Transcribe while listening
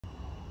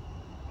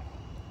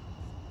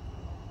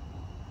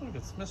Look,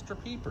 it's Mr.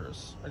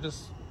 Peepers.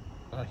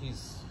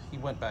 He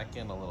went back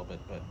in a little bit,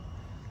 but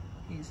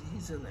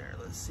he's in there.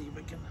 Let's see if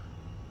I can.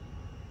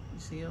 You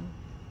see him?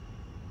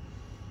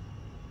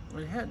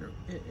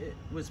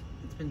 It's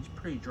been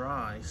pretty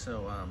dry,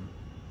 so I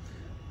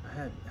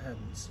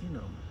hadn't seen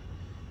him,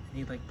 and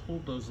he like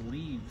pulled those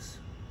leaves,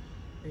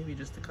 maybe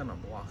just to kind of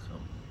block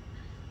him.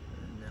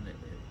 And then it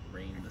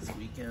rained this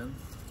weekend.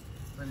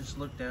 I just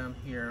looked down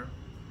here,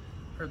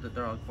 heard the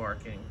dog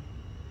barking,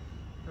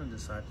 and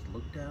decided to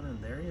look down,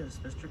 and there he is,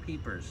 Mr.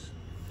 Peepers.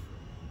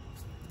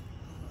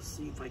 Let's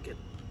see if I could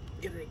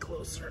get any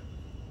closer.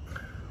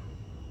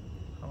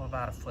 I'm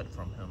about a foot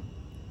from him.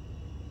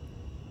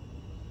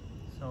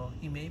 So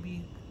he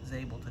maybe is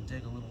able to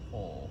dig a little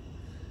hole,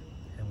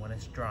 and when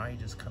it's dry, he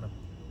just kind of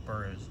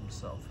buries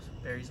himself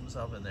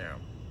in there.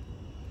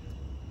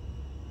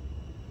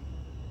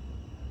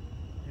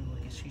 Maybe we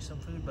can get you some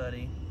food,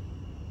 buddy.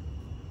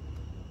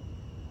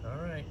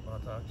 All right, I'll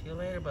talk to you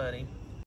later, buddy.